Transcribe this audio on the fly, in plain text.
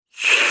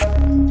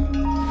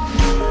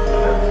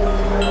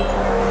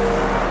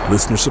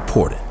Listener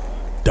supported.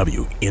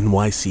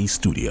 WNYC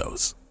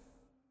Studios.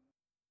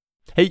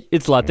 Hey,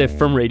 it's Latif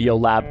from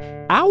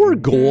Radiolab. Our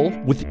goal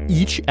with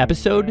each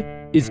episode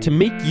is to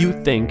make you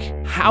think,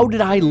 how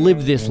did I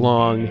live this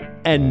long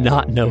and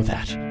not know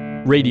that?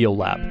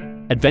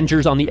 Radiolab,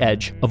 adventures on the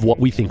edge of what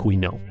we think we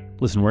know.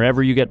 Listen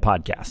wherever you get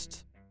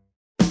podcasts.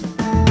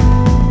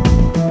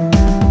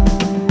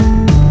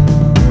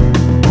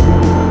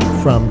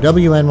 From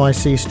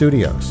WNYC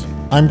Studios,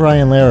 I'm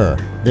Brian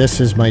Lehrer.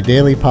 This is my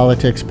daily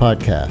politics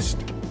podcast.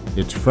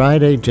 It's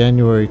Friday,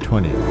 January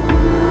 20th.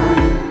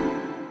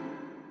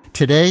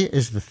 Today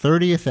is the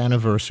 30th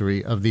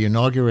anniversary of the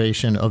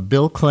inauguration of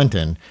Bill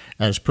Clinton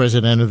as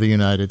President of the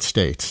United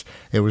States.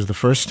 It was the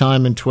first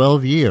time in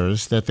 12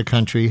 years that the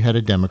country had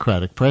a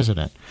Democratic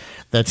president.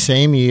 That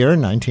same year,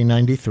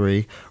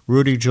 1993,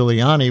 Rudy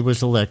Giuliani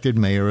was elected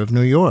mayor of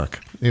New York.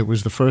 It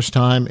was the first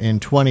time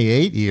in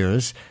 28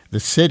 years the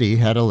city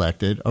had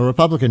elected a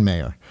Republican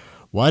mayor.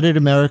 Why did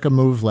America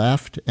move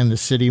left and the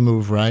city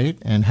move right?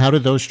 And how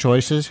did those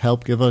choices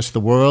help give us the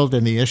world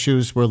and the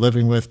issues we're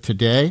living with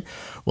today?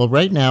 Well,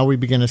 right now we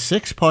begin a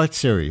 6-part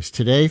series,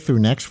 today through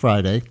next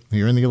Friday,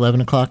 here in the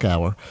 11 o'clock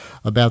hour,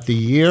 about the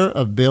year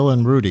of Bill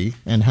and Rudy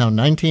and how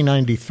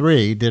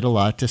 1993 did a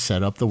lot to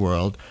set up the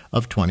world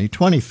of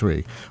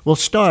 2023. We'll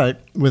start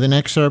with an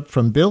excerpt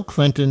from Bill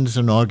Clinton's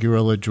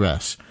inaugural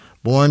address.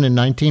 Born in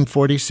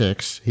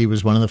 1946, he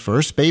was one of the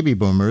first baby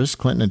boomers.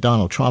 Clinton and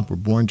Donald Trump were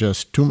born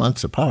just 2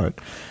 months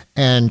apart.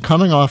 And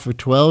coming off of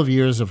 12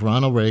 years of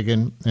Ronald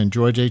Reagan and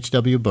George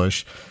H.W.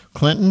 Bush,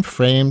 Clinton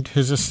framed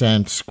his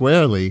ascent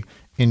squarely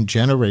in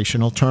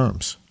generational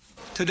terms.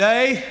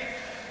 Today,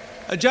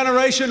 a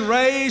generation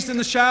raised in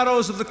the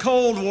shadows of the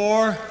Cold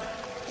War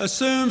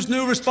assumes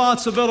new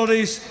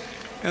responsibilities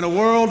in a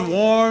world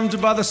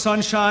warmed by the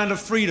sunshine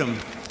of freedom,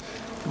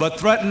 but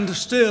threatened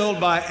still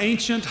by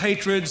ancient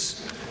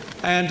hatreds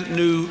and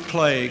new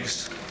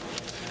plagues.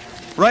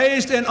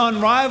 Raised in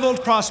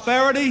unrivaled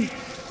prosperity,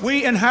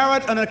 we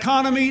inherit an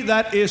economy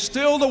that is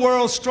still the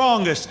world's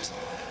strongest,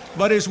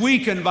 but is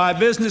weakened by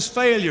business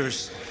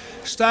failures,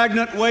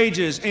 stagnant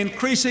wages,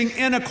 increasing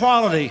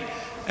inequality,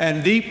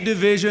 and deep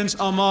divisions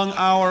among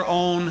our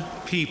own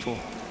people.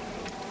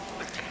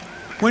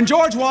 When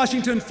George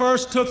Washington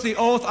first took the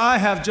oath I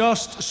have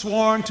just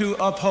sworn to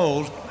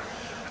uphold,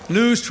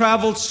 news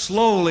traveled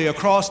slowly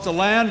across the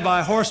land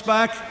by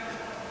horseback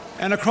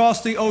and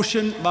across the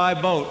ocean by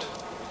boat.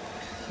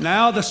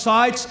 Now the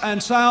sights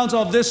and sounds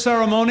of this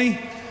ceremony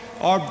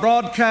are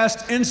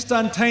broadcast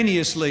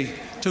instantaneously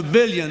to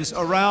billions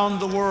around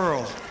the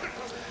world.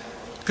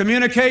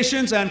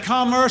 Communications and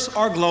commerce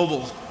are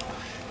global.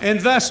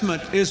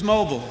 Investment is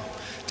mobile.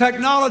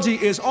 Technology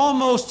is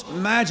almost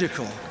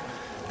magical.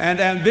 And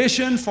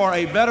ambition for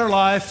a better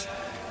life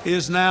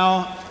is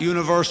now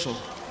universal.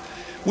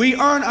 We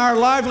earn our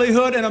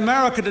livelihood in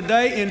America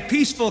today in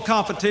peaceful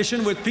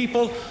competition with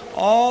people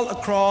all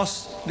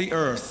across the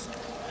earth.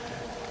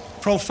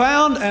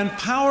 Profound and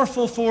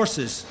powerful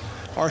forces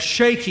are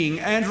shaking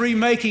and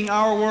remaking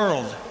our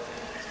world.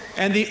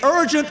 And the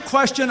urgent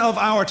question of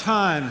our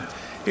time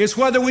is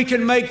whether we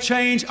can make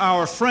change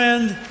our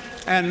friend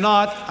and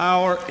not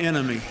our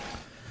enemy.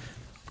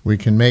 We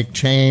can make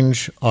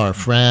change our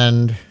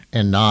friend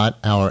and not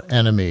our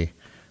enemy.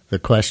 The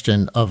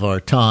question of our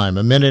time.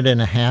 A minute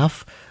and a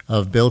half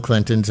of Bill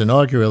Clinton's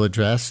inaugural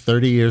address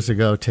 30 years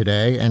ago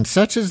today, and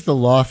such is the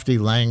lofty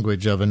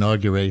language of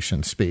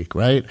inauguration speak,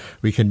 right?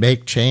 We can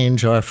make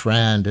change our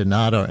friend and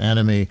not our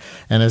enemy.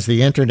 And as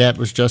the internet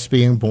was just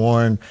being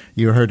born,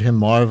 you heard him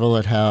marvel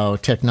at how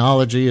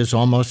technology is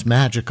almost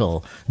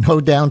magical, no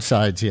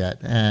downsides yet.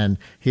 And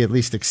he at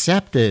least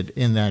accepted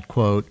in that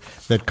quote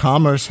that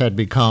commerce had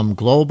become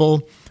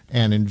global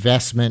and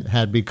investment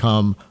had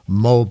become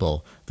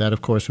mobile. That,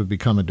 of course, would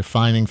become a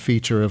defining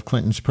feature of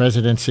Clinton's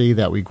presidency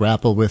that we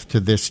grapple with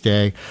to this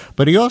day.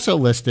 But he also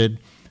listed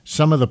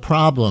some of the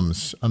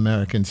problems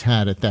Americans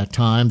had at that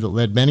time that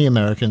led many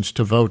Americans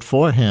to vote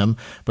for him,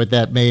 but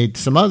that made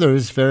some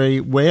others very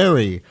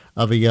wary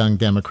of a young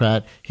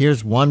Democrat.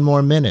 Here's one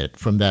more minute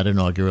from that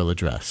inaugural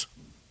address.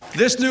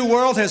 This new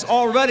world has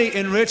already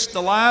enriched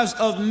the lives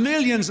of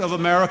millions of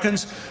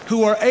Americans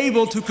who are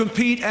able to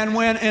compete and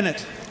win in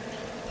it.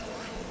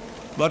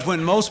 But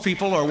when most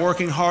people are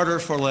working harder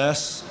for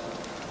less,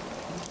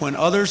 when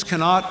others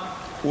cannot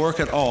work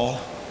at all,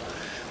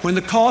 when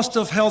the cost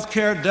of health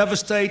care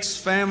devastates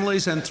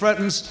families and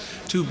threatens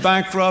to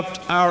bankrupt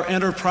our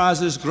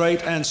enterprises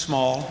great and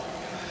small,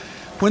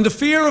 when the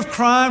fear of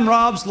crime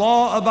robs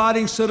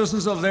law-abiding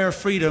citizens of their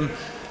freedom,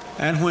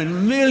 and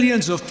when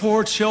millions of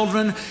poor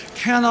children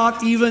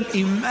cannot even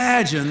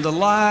imagine the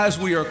lives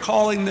we are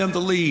calling them to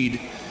lead,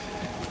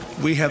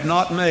 we have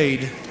not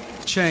made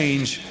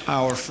change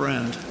our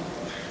friend.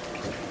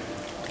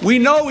 We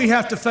know we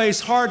have to face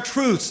hard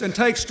truths and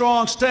take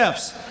strong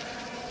steps,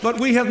 but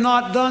we have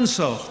not done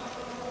so.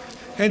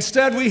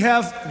 Instead, we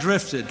have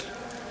drifted,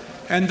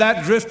 and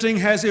that drifting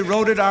has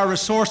eroded our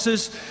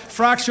resources,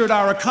 fractured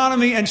our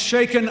economy, and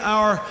shaken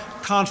our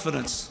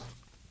confidence.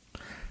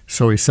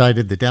 So he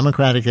cited the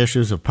democratic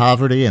issues of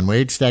poverty and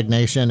wage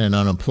stagnation and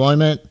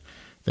unemployment.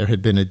 There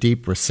had been a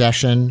deep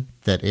recession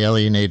that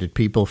alienated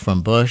people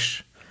from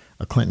Bush.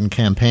 A Clinton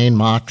campaign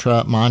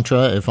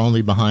mantra, if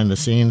only behind the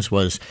scenes,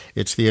 was,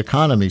 "It's the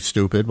economy,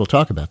 stupid." We'll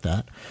talk about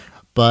that.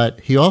 But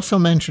he also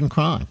mentioned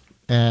crime,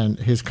 and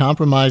his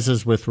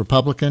compromises with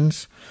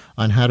Republicans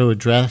on how to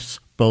address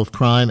both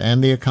crime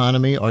and the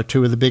economy are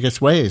two of the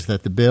biggest ways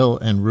that the Bill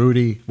and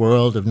Rudy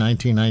world of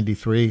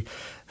 1993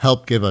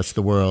 helped give us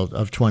the world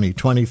of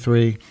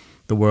 2023,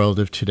 the world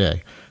of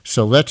today.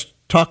 So let's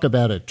talk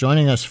about it.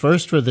 Joining us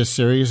first for this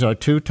series are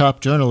two top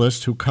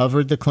journalists who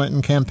covered the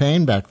Clinton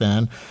campaign back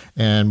then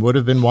and would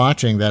have been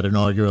watching that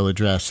inaugural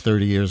address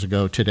 30 years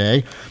ago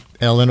today.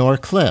 Eleanor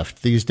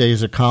Clift, these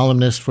days a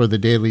columnist for the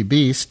Daily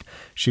Beast.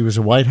 She was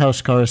a White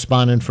House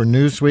correspondent for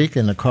Newsweek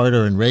in the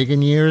Carter and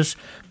Reagan years,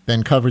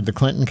 then covered the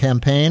Clinton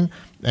campaign,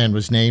 and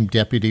was named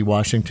Deputy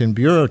Washington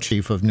Bureau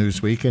Chief of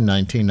Newsweek in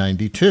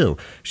 1992.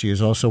 She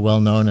is also well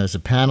known as a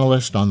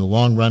panelist on the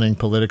long-running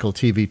political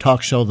TV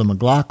talk show The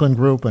McLaughlin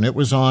Group when it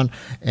was on,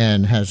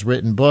 and has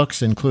written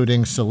books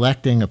including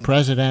Selecting a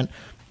President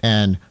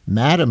and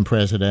Madam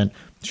President,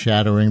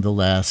 Shattering the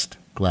Last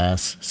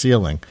Glass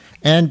Ceiling.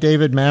 And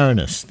David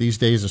Maraniss, these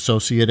days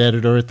associate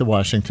editor at The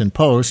Washington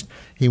Post.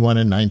 He won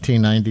a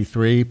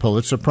 1993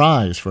 Pulitzer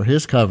Prize for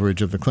his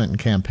coverage of the Clinton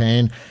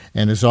campaign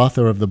and is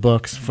author of the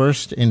books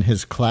First in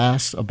His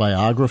Class, a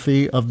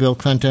biography of Bill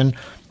Clinton,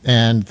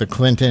 and The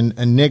Clinton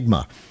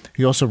Enigma.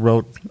 He also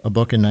wrote a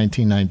book in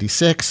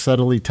 1996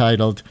 subtly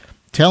titled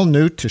Tell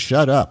Newt to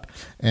Shut Up,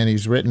 and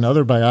he's written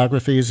other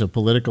biographies of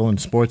political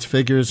and sports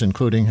figures,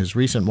 including his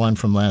recent one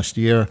from last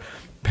year,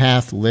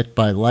 Path Lit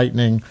by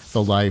Lightning,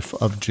 The Life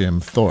of Jim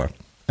Thorpe.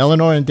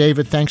 Eleanor and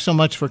David, thanks so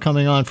much for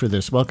coming on for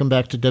this. Welcome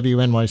back to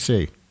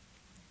WNYC.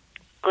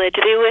 Glad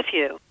to be with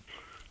you.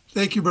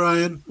 Thank you,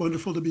 Brian.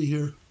 Wonderful to be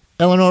here.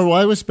 Eleanor,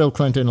 why was Bill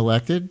Clinton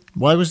elected?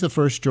 Why was the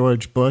first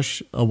George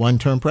Bush a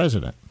one-term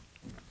president?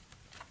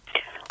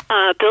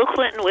 Bill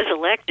Clinton was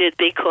elected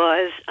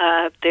because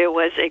there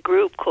was a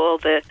group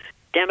called the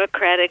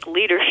Democratic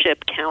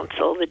Leadership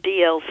Council, the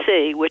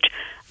DLC, which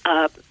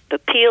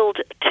appealed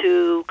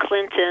to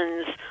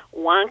Clinton's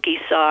wonky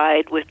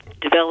side with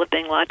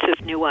developing lots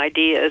of new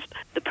ideas.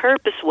 The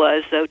purpose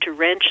was, though, to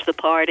wrench the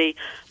party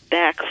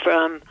back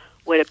from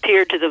what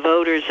appeared to the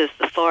voters as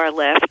the far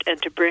left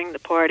and to bring the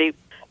party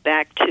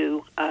back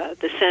to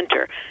the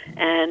center.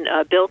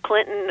 And Bill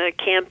Clinton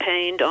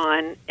campaigned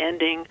on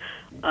ending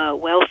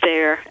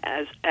welfare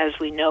as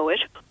we know it,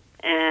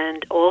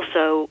 and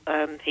also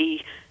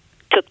he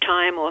took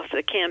time off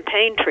the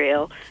campaign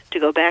trail to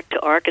go back to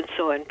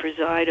Arkansas and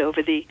preside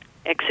over the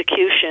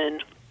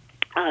execution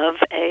of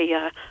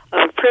a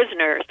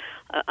prisoner,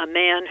 a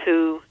man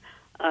who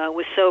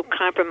was so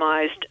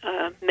compromised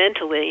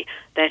mentally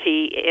that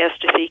he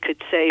asked if he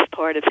could save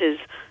part of his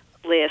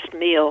last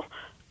meal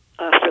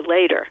for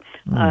later.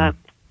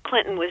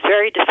 Clinton was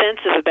very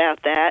defensive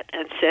about that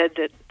and said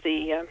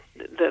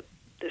that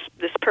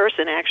this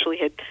person actually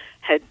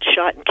had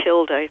shot and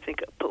killed, I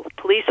think, a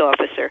police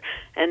officer,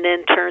 and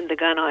then turned the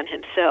gun on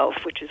himself,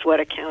 which is what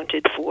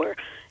accounted for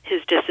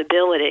his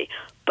disability.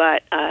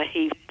 But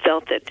he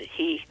felt that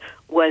he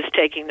was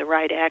taking the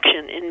right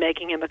action in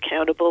making him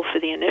accountable for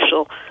the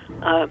initial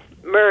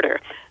murder.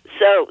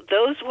 So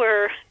those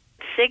were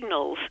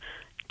signals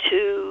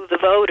to the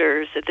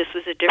voters that this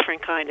was a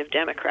different kind of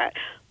Democrat.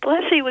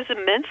 Plus, he was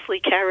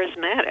immensely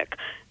charismatic,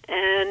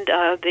 and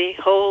the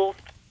whole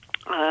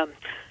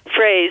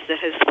phrase that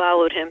has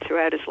followed him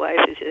throughout his life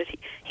is that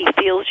he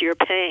feels your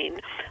pain.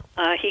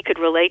 He could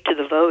relate to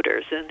the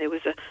voters, and there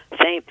was a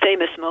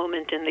famous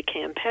moment in the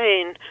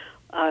campaign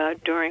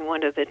during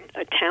one of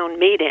a town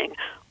meeting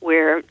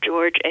where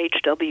George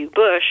H.W.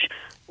 Bush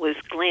was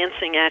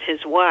glancing at his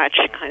watch,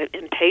 kind of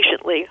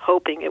impatiently,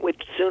 hoping it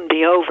would soon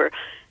be over.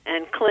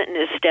 And Clinton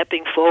is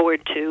stepping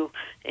forward to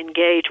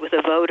engage with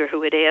a voter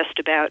who had asked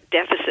about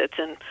deficits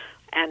and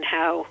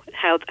how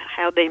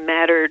they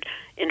mattered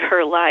in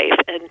her life.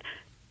 And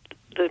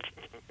the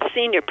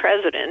senior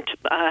president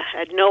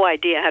had no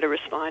idea how to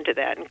respond to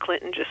that, and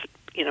Clinton just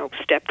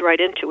stepped right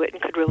into it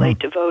and could relate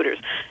to voters.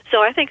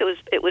 So I think it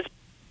was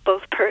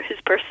both his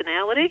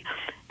personality,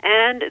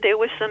 and there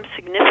was some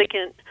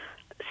significant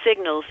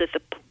signals that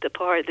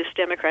this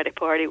Democratic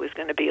Party was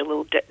going to be a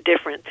little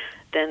different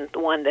than the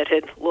one that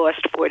had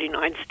lost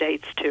 49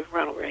 states to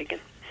Ronald Reagan.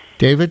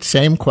 David,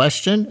 same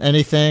question.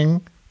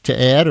 Anything to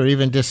add or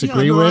even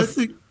disagree with?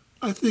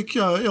 I think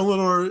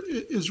Eleanor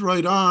is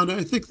right on.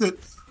 I think that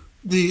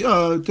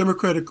the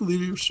Democratic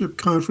Leadership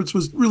Conference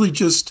was really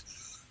just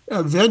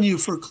a venue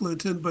for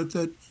Clinton, but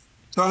that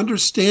to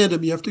understand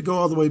him, you have to go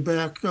all the way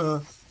back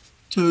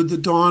to the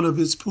dawn of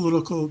his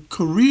political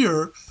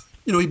career.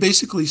 He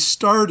basically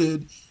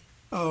started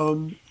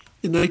in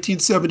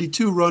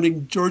 1972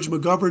 running George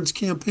McGovern's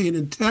campaign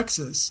in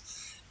Texas.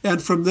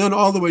 And from then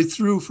all the way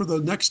through for the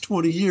next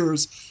 20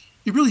 years,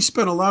 he really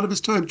spent a lot of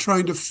his time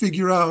trying to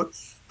figure out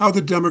how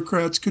the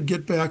Democrats could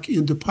get back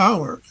into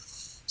power.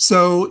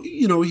 So,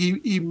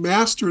 he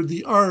mastered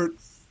the art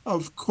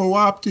of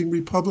co-opting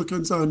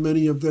Republicans on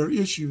many of their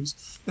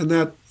issues. And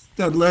that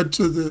led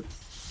to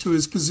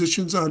his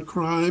positions on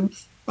crime,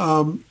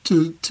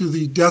 to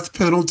the death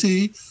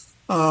penalty,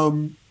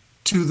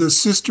 to the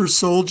Sister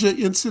Souljah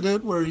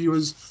incident where he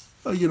was,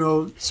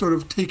 sort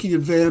of taking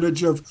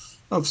advantage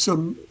of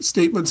some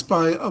statements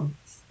by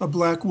a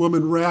black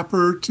woman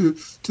rapper to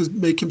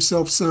make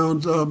himself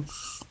sound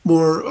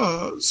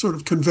more sort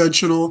of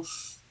conventional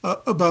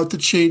about the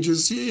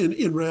changes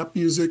in rap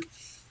music.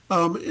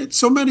 In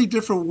so many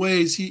different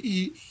ways,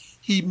 he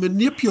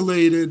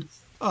manipulated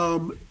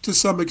to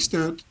some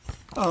extent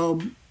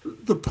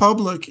the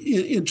public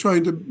in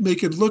trying to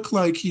make it look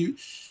like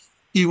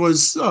he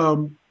was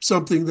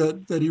something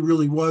that he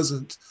really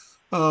wasn't.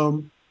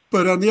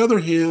 But on the other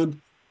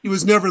hand, he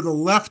was never the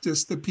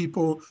leftist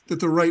that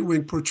the right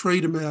wing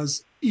portrayed him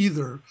as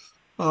either.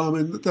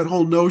 And that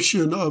whole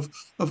notion of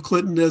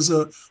Clinton as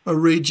a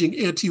raging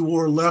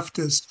anti-war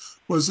leftist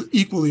was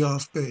equally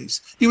off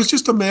base. He was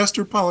just a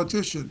master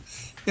politician.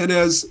 And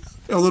as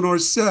Eleanor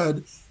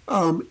said,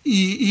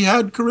 he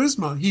had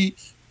charisma.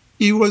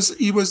 He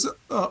was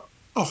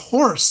a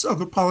horse of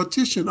a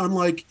politician,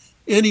 unlike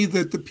any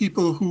that the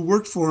people who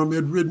worked for him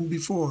had ridden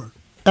before.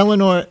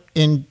 Eleanor,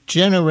 in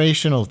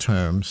generational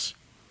terms,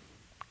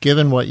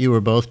 given what you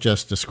were both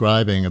just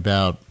describing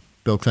about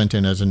Bill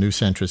Clinton as a new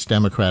centrist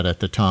Democrat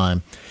at the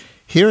time,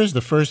 here is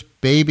the first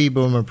baby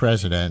boomer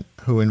president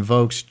who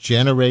invokes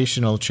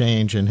generational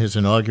change in his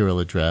inaugural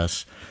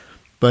address.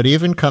 But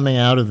even coming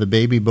out of the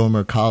baby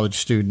boomer college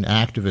student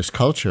activist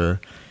culture,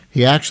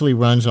 he actually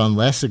runs on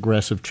less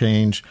aggressive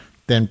change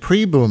than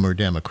pre-boomer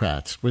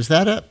Democrats. Was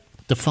that a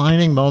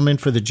defining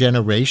moment for the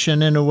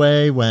generation in a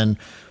way, when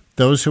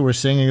those who were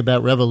singing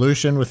about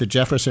revolution with the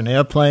Jefferson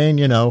airplane,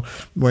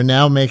 were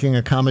now making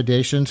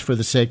accommodations for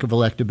the sake of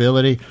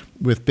electability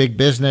with big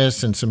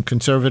business and some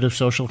conservative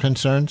social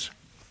concerns?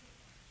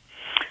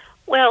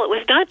 Well, it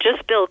was not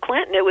just Bill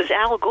Clinton. It was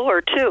Al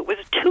Gore, too. It was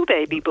two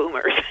baby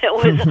boomers. It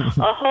was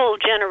a whole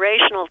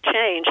generational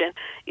change. And,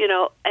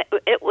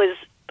 it was,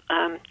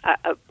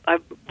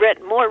 I've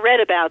read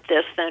about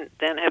this than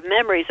have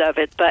memories of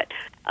it, but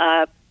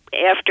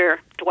after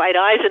Dwight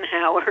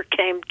Eisenhower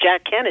came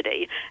Jack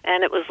Kennedy,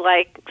 and it was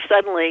like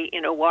suddenly,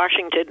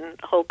 Washington,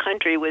 the whole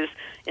country was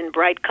in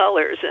bright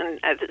colors. And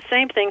the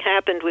same thing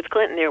happened with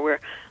Clinton. There were,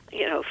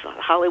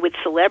 Hollywood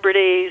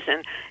celebrities,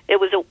 and it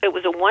was a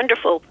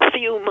wonderful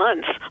few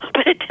months,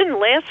 but it didn't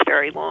last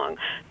very long,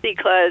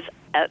 because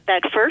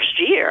that first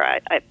year, I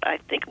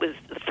think it was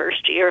the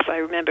first year, if I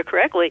remember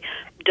correctly,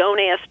 don't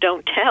ask,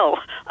 don't tell.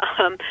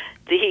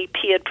 He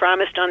had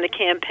promised on the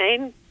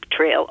campaign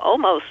trail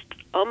almost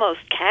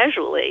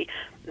casually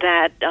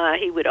that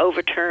he would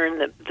overturn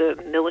the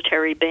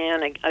military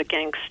ban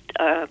against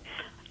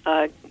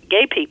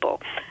gay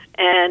people.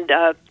 And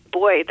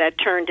boy, that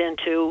turned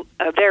into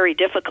a very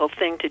difficult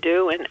thing to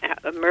do, and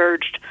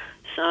emerged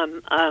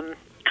some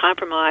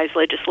compromise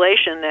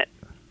legislation that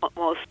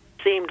almost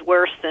seemed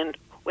worse than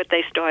what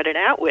they started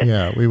out with.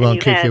 Yeah, we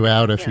won't kick you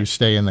out if you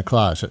stay in the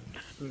closet.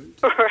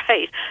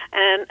 Right.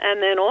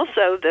 And then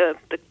also the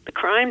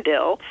crime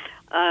bill,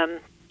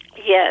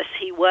 yes,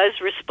 he was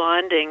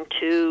responding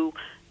to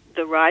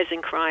the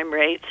rising crime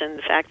rates and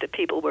the fact that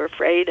people were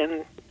afraid,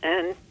 and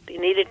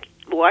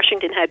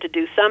Washington had to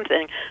do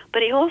something.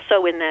 But he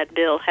also, in that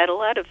bill, had a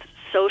lot of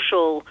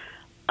social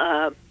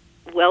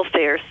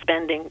welfare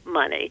spending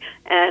money.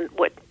 And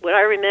what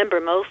I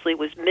remember mostly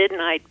was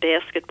midnight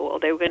basketball.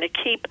 They were going to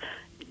keep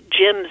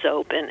gyms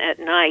open at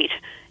night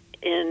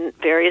in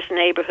various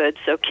neighborhoods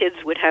so kids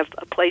would have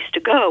a place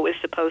to go as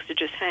opposed to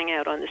just hang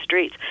out on the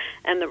streets.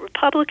 And the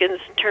Republicans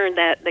turned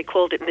that, they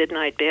called it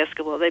midnight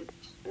basketball. They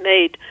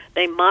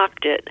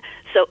mocked it.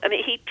 So, I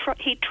mean, he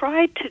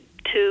tried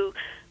to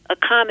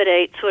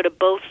accommodate sort of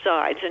both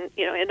sides. And,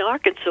 in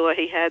Arkansas,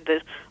 he had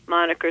the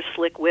moniker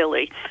Slick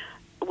Willie,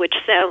 which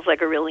sounds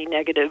like a really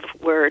negative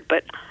word,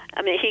 but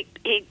I mean,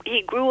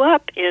 he grew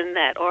up in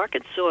that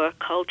Arkansas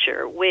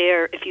culture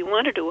where if you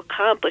wanted to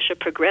accomplish a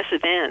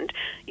progressive end,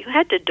 you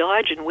had to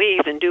dodge and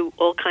weave and do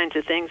all kinds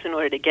of things in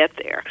order to get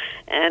there.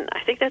 And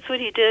I think that's what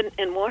he did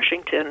in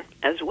Washington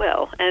as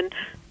well. And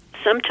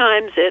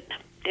sometimes it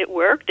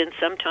worked, and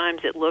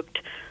sometimes it looked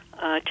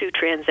too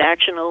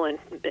transactional and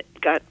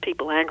got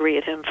people angry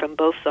at him from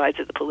both sides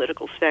of the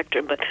political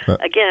spectrum. But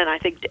again, I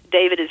think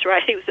David is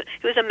right. He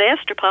was a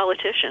master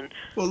politician.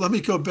 Well, let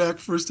me go back,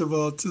 first of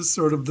all, to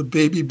sort of the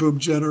baby boom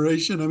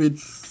generation. I mean,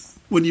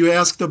 when you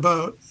asked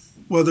about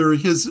whether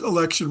his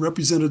election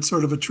represented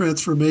sort of a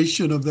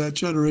transformation of that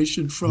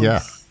generation from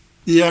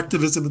the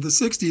activism of the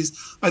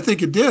 60s, I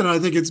think it did. And I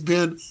think it's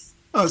been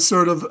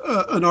sort of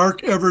an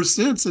arc ever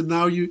since. And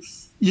now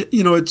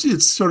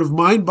it's sort of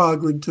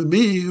mind-boggling to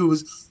me, who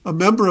was a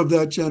member of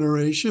that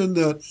generation,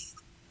 that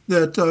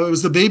it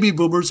was the baby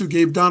boomers who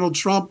gave Donald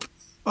Trump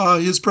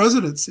his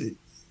presidency.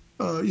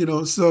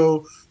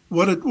 So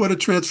what a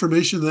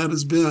transformation that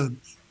has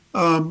been.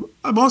 I'm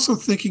also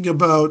thinking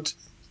about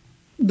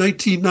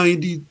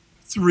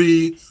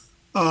 1993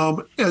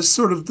 as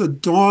sort of the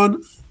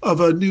dawn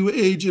of a new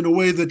age in a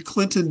way that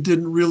Clinton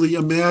didn't really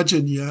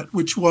imagine yet,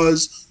 which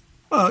was,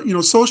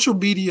 social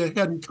media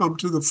hadn't come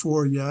to the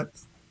fore yet.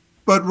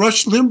 but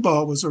Rush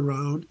Limbaugh was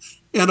around.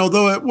 And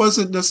although it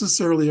wasn't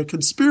necessarily a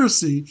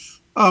conspiracy,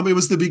 it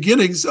was the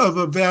beginnings of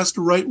a vast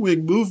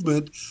right-wing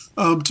movement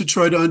to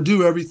try to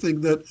undo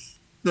everything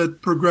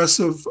that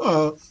progressive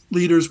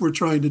leaders were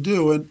trying to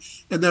do. And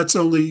that's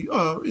only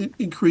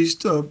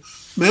increased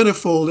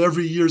manifold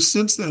every year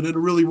since then. And it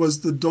really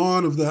was the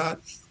dawn of that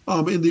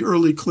in the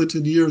early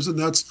Clinton years. And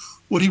that's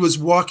what he was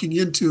walking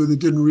into that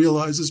didn't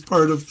realize as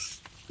part of,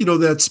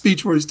 that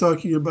speech where he's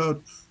talking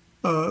about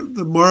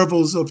the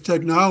marvels of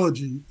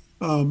technology.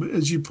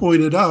 As you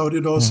pointed out,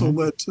 it also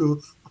led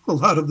to a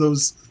lot of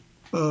those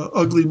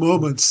ugly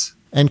moments.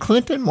 And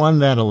Clinton won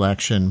that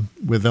election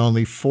with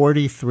only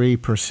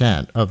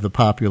 43% of the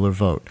popular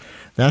vote.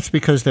 That's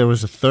because there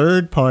was a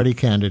third-party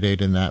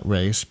candidate in that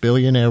race,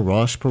 billionaire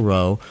Ross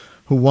Perot,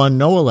 who won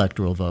no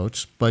electoral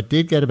votes, but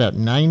did get about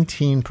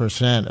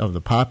 19% of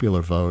the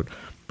popular vote,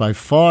 by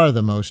far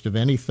the most of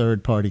any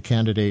third-party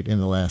candidate in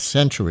the last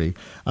century.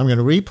 I'm going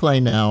to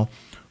replay now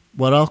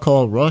what I'll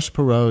call Ross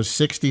Perot's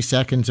 60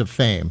 seconds of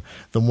fame,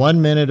 the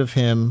 1 minute of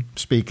him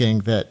speaking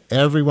that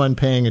everyone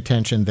paying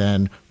attention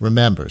then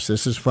remembers.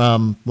 This is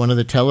from one of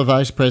the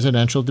televised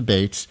presidential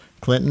debates,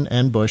 Clinton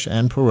and Bush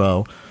and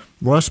Perot.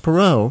 Ross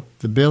Perot,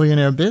 the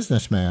billionaire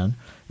businessman,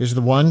 is the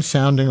one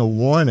sounding a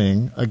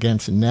warning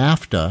against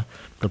NAFTA,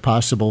 the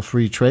possible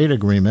free trade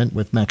agreement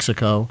with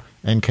Mexico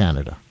and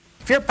Canada.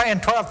 If you're paying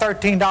 $12,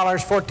 $13,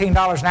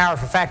 $14 an hour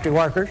for factory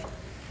workers,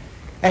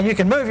 and you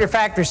can move your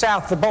factory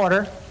south of the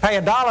border, pay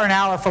 $1 an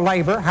hour for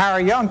labor, hire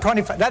a young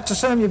 25, let's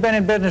assume you've been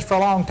in business for a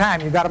long time,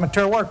 you've got a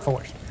mature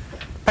workforce.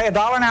 Pay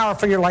 $1 an hour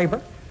for your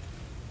labor,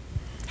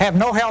 have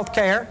no health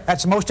care,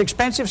 that's the most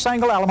expensive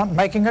single element in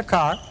making a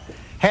car,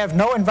 have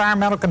no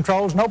environmental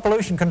controls, no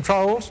pollution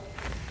controls,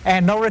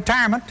 and no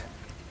retirement,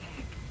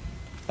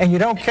 and you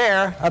don't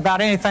care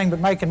about anything but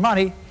making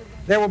money,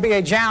 there will be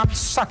a giant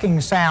sucking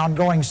sound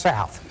going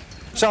south.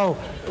 So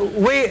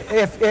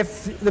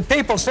if the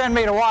people send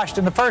me to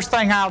Washington, the first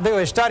thing I'll do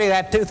is study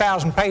that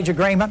 2,000-page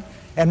agreement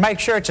and make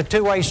sure it's a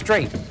two-way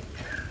street.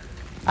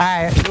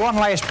 One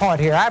last point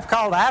here.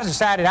 I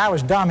decided I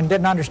was dumb and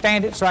didn't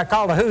understand it, so I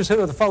called a who's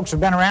who of the folks who've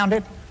been around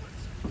it.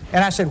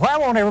 And I said, why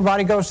won't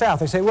everybody go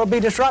south? They said, we'll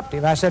be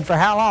disruptive. I said, for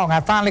how long? I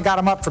finally got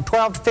them up for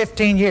 12 to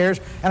 15 years.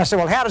 And I said,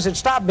 well, how does it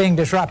stop being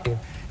disruptive?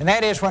 And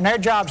that is when their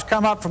jobs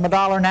come up from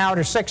 $1 an hour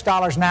to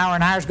 $6 an hour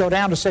and ours go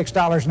down to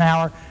 $6 an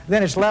hour,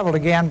 then it's leveled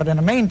again. But in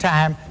the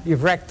meantime,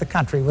 you've wrecked the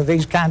country with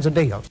these kinds of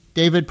deals.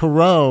 David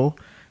Perot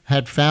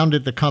had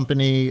founded the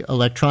company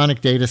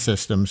Electronic Data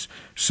Systems.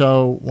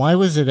 So why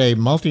was it a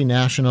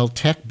multinational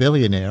tech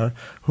billionaire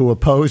who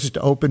opposed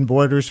open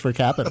borders for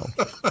capital?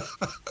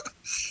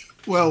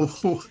 Well,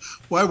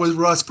 why was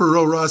Ross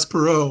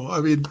Perot? I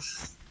mean,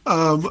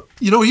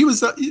 he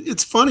was.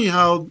 It's funny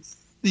how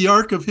the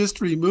arc of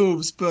history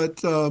moves,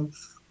 but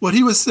what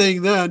he was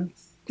saying then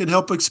can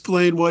help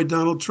explain why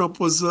Donald Trump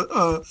was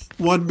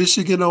won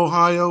Michigan,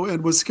 Ohio,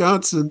 and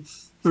Wisconsin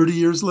 30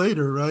 years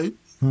later, right?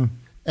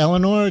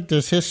 Eleanor,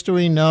 does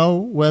history know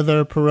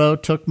whether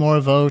Perot took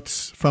more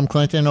votes from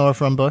Clinton or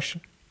from Bush?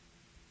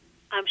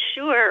 I'm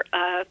sure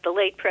the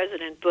late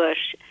President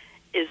Bush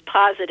is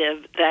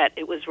positive that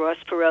it was Ross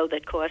Perot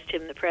that cost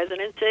him the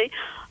presidency.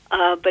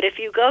 But if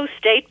you go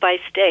state by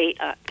state,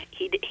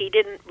 he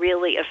didn't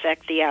really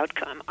affect the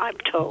outcome, I'm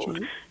told.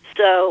 Right.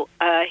 So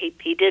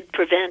he did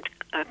prevent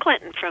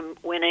Clinton from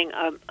winning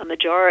a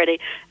majority.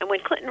 And when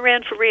Clinton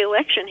ran for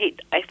re-election,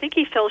 I think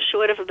he fell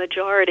short of a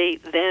majority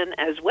then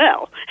as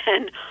well.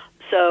 And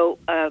so,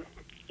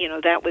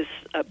 that was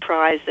a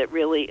prize that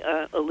really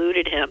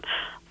eluded him.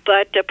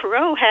 But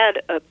Perot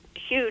had a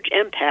huge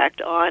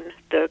impact on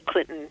the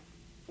Clinton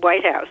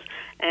White House.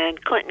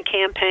 And Clinton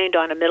campaigned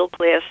on a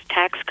middle-class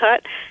tax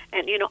cut.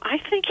 And, I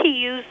think he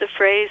used the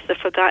phrase, the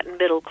forgotten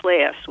middle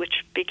class,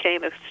 which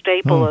became a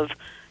staple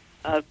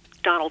of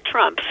Donald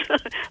Trump's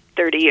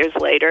 30 years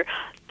later.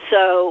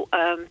 So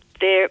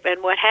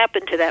and what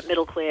happened to that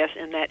middle class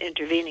in that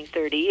intervening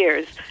 30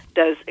 years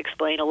does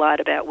explain a lot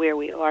about where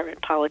we are in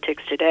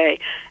politics today.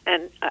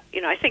 And,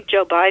 I think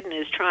Joe Biden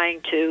is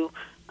trying to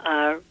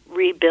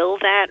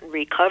rebuild that and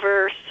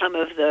recover some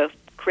of the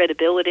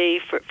credibility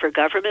for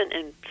government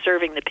and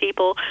serving the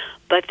people,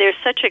 but there's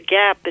such a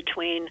gap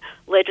between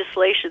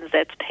legislation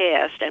that's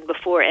passed and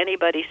before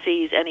anybody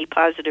sees any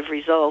positive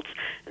results.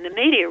 And the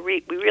media,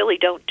 we really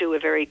don't do a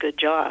very good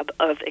job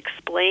of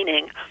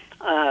explaining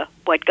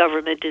what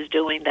government is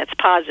doing that's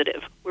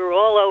positive. We're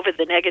all over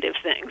the negative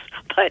things,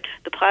 but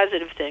the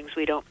positive things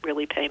we don't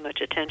really pay much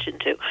attention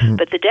to.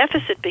 But the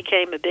deficit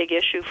became a big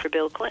issue for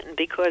Bill Clinton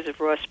because of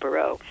Ross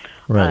Perot.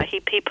 Right.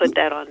 He put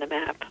that on the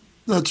map.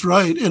 That's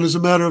right. And as a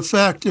matter of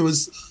fact, it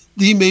was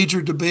the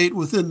major debate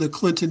within the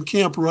Clinton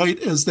camp right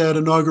as that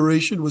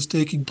inauguration was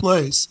taking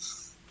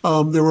place.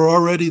 There were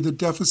already the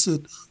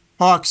deficit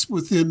hawks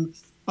within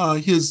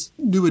his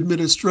new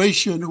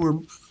administration who were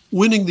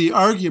winning the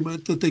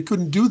argument that they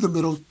couldn't do the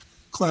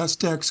middle-class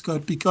tax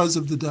cut because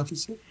of the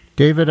deficit.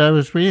 David, I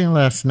was reading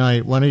last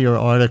night one of your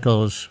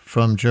articles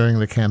from during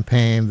the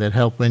campaign that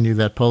helped win you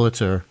that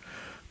Pulitzer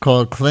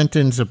called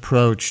Clinton's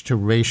Approach to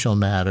Racial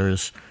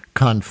Matters,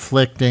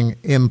 conflicting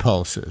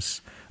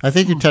impulses. I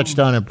think you touched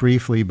on it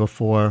briefly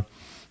before,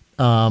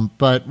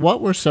 but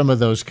what were some of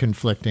those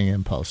conflicting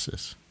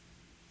impulses?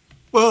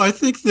 Well, I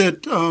think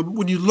that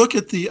when you look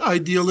at the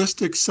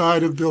idealistic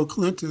side of Bill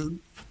Clinton,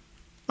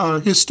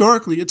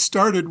 historically it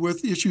started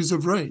with issues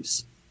of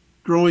race.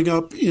 Growing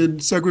up in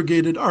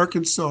segregated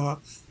Arkansas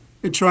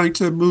and trying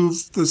to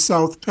move the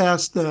South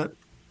past that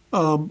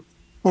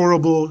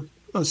horrible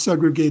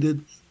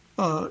segregated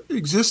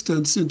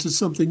existence into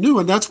something new.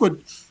 And that's what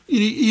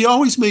he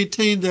always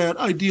maintained, that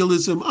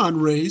idealism on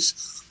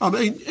race.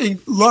 And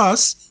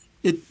thus,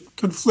 it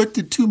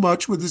conflicted too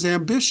much with his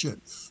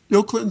ambition.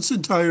 Bill Clinton's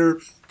entire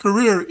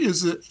career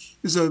is a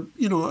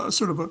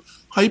sort of a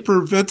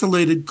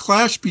hyperventilated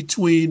clash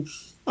between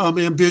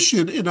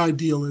ambition and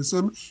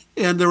idealism.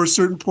 And there were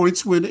certain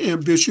points when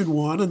ambition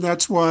won. And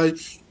that's why,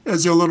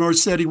 as Eleanor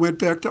said, he went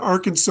back to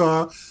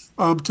Arkansas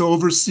to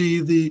oversee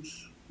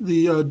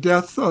the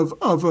death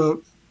of a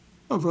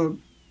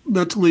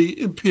mentally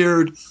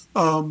impaired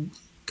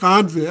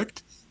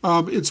convict.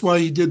 It's why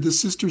he did the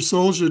Sister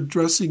Souljah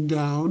dressing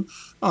down.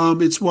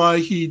 It's why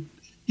he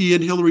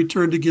and Hillary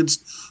turned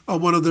against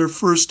one of their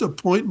first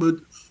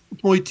appointees,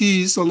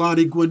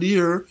 Alani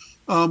Guinier,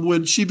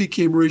 when she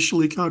became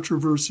racially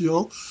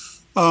controversial.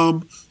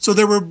 So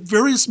there were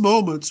various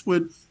moments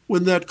when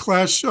that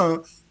clash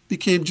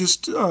became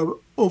just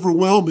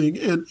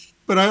overwhelming.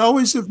 But I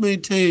always have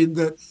maintained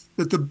that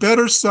the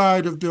better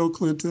side of Bill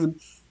Clinton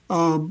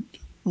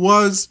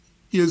was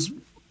his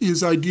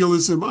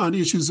idealism on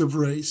issues of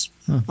race.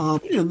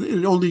 And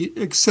it only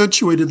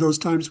accentuated those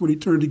times when he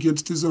turned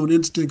against his own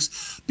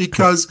instincts,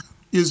 because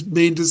his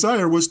main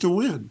desire was to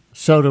win.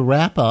 So to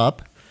wrap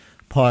up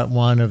part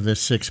one of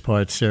this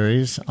 6-part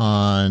series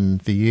on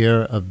the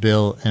year of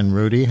Bill and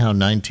Rudy, how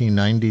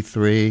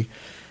 1993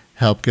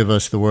 helped give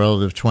us the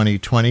world of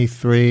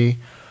 2023,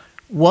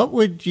 what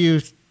would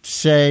you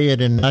say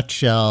in a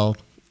nutshell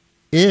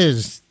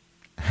is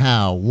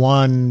how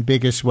one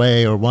biggest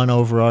way or one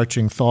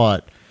overarching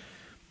thought,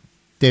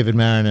 David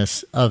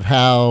Maraniss, of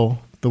how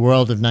the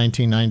world of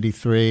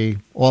 1993,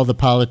 all the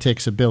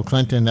politics of Bill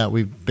Clinton that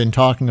we've been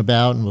talking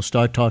about, and we'll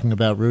start talking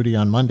about Rudy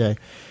on Monday,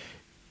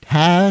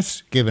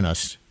 has given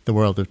us the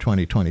world of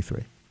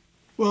 2023?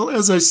 Well,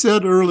 as I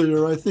said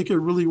earlier, I think it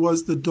really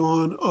was the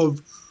dawn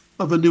of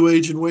a new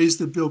age in ways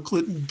that Bill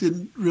Clinton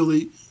didn't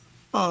really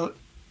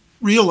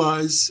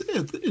realize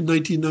in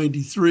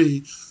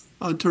 1993,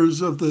 in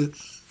terms of the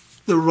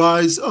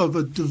rise of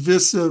a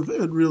divisive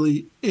and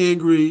really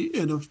angry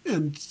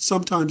and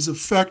sometimes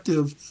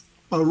effective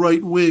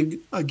right wing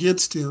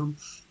against him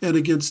and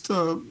against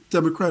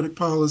Democratic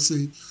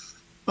policy.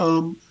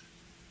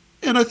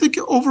 And I think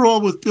overall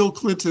with Bill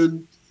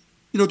Clinton,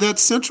 that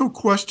central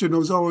question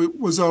was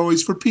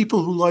always for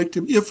people who liked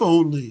him, if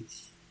only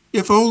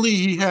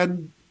he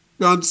hadn't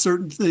done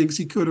certain things,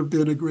 he could have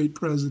been a great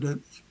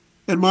president.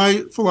 And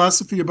my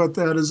philosophy about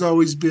that has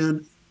always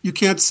been, you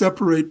can't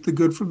separate the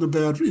good from the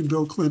bad in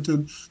Bill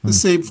Clinton. The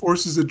same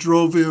forces that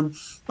drove him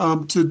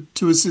to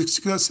his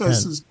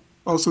successes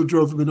also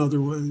drove him in other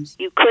ways.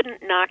 You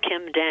couldn't knock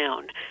him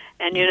down.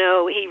 And,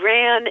 he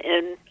ran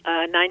in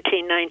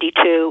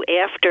 1992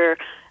 after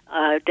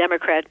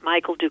Democrat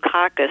Michael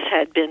Dukakis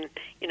had been,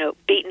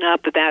 beaten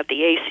up about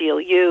the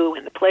ACLU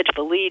and the Pledge of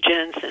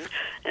Allegiance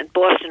and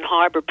Boston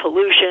Harbor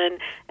pollution,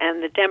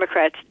 and the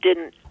Democrats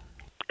didn't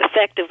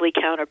effectively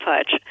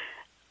counterpunch.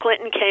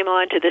 Clinton came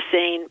onto the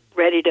scene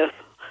ready to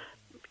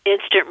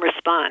instant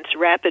response,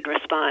 rapid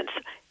response.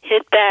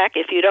 Hit back.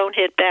 If you don't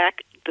hit back,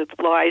 the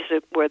lies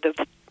or the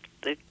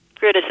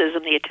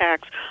criticism, the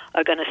attacks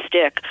are going to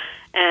stick.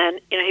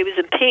 And, he was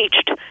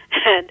impeached,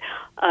 and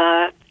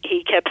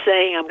he kept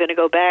saying, I'm going to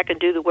go back and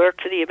do the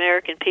work for the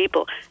American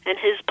people. And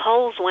his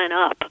polls went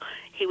up.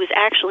 He was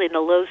actually in the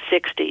low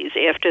 60s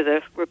after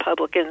the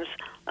Republicans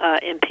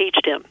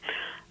impeached him.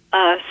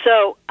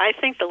 So I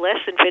think the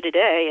lesson for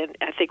today, and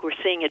I think we're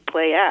seeing it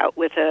play out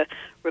with a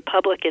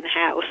Republican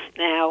House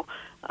now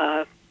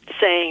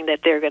saying that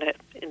they're going to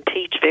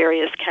impeach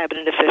various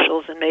cabinet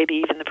officials and maybe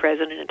even the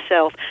president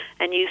himself,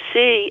 and you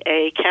see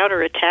a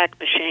counterattack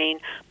machine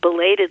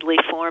belatedly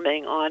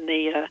forming on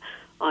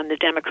the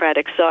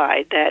Democratic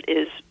side that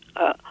is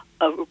a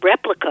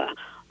replica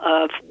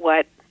of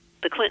what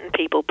the Clinton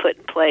people put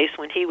in place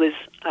when he was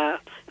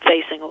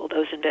facing all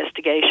those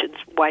investigations,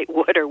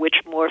 Whitewater,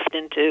 which morphed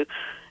into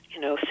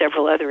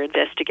several other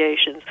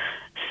investigations.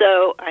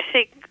 So I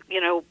think,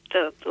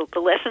 the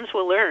lessons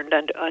were learned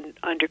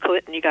under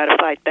Clinton. You got to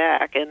fight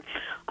back. And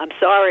I'm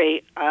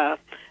sorry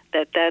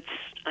that's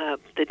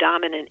the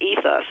dominant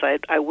ethos.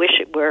 I wish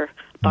it were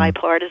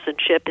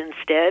bipartisanship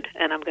instead,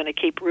 and I'm going to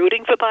keep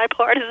rooting for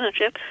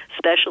bipartisanship,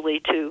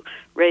 especially to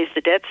raise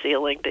the debt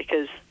ceiling,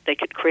 because they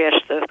could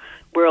crash the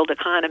world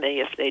economy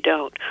if they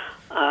don't.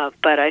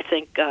 But I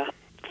think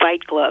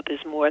Fight Club is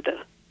more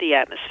the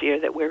atmosphere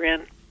that we're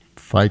in.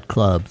 Fight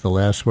Club, the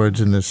last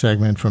words in this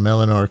segment from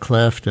Eleanor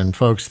Clift. And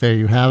folks, there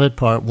you have it,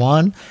 part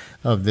one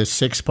of this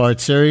 6-part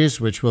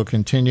series, which will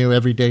continue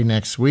every day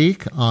next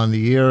week on the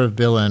year of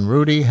Bill and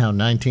Rudy, how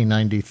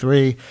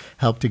 1993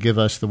 helped to give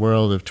us the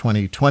world of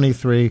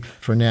 2023.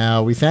 For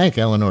now, we thank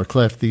Eleanor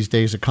Clift, these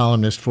days a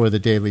columnist for the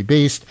Daily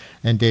Beast,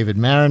 and David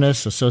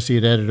Maraniss,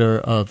 associate editor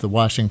of the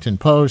Washington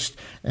Post.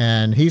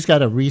 And he's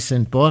got a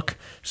recent book,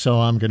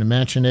 so I'm going to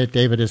mention it.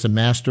 David is a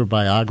master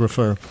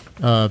biographer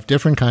of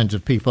different kinds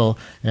of people,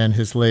 and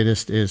his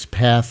latest is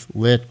Path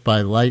Lit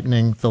by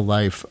Lightening the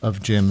Life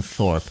of Jim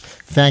Thorpe.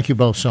 Thank you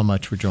both so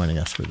much for joining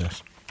us for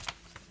this.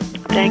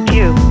 Thank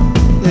you.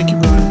 Thank you,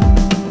 Brian.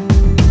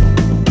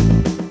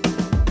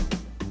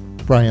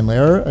 Brian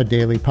Lehrer, a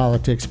daily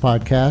politics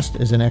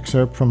podcast, is an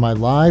excerpt from my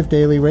live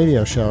daily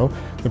radio show,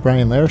 The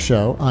Brian Lehrer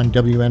Show, on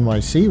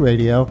WNYC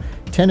Radio,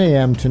 10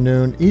 a.m. to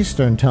noon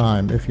Eastern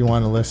Time, if you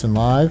want to listen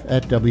live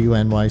at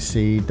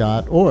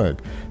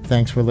wnyc.org.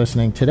 Thanks for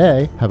listening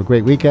today. Have a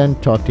great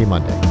weekend. Talk to you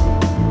Monday.